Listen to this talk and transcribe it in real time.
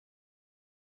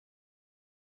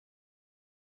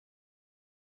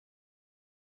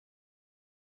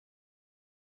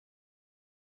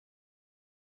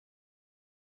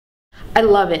I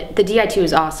love it. The Di2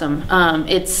 is awesome.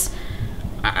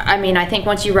 I mean, I think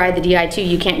once you ride the Di2,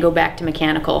 you can't go back to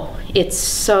mechanical. It's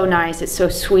so nice, it's so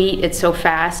sweet, it's so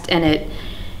fast, and it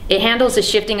handles the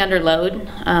shifting under load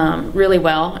really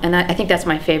well. And I think that's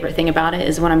my favorite thing about it,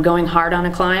 is when I'm going hard on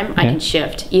a climb, I can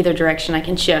shift. Either direction I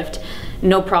can shift.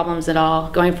 No problems at all.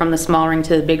 Going from the small ring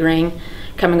to the big ring,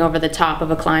 coming over the top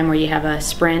of a climb where you have a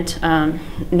sprint,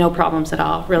 no problems at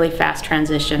all. Really fast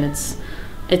transition.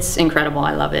 It's incredible.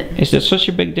 I love it. Is there such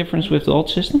a big difference with the old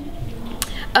system?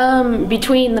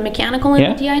 Between the mechanical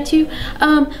and the Di2?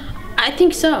 I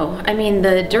think so. I mean,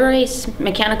 the Dura-Ace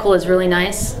mechanical is really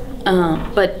nice,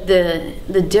 but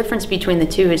the difference between the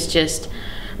two is just,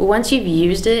 once you've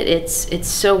used it, it's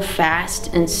so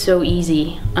fast and so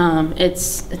easy.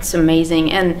 It's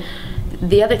amazing. And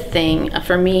the other thing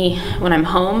for me when I'm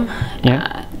home,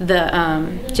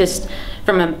 just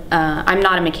from I'm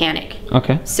not a mechanic.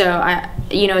 Okay. So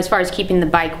as far as keeping the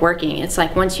bike working, it's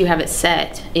like once you have it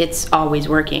set, it's always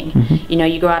working. You know,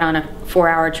 you go out on a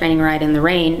 4-hour training ride in the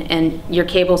rain and your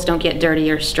cables don't get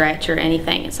dirty or stretch or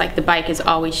anything. It's like the bike is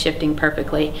always shifting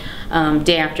perfectly,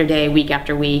 day after day, week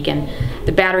after week, and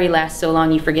the battery lasts so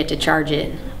long you forget to charge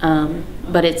it.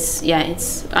 But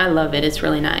I love it. It's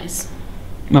really nice.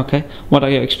 Okay. What are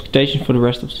your expectations for the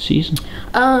rest of the season?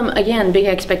 Again, big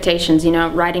expectations. You know,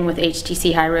 riding with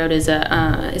HTC-Highroad is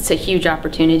it's a huge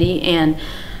opportunity, and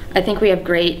I think we have a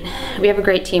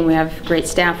great team. We have great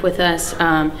staff with us.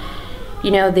 You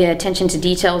know, the attention to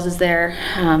details is there.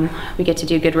 We get to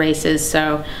do good races,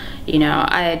 so you know,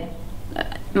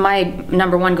 my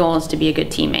 #1 goal is to be a good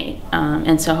teammate,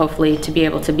 and so hopefully to be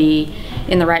able to be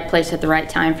in the right place at the right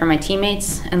time for my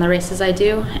teammates and the races I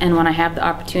do. And when I have the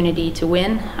opportunity to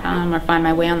win or find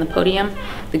my way on the podium,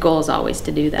 the goal is always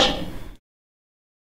to do that.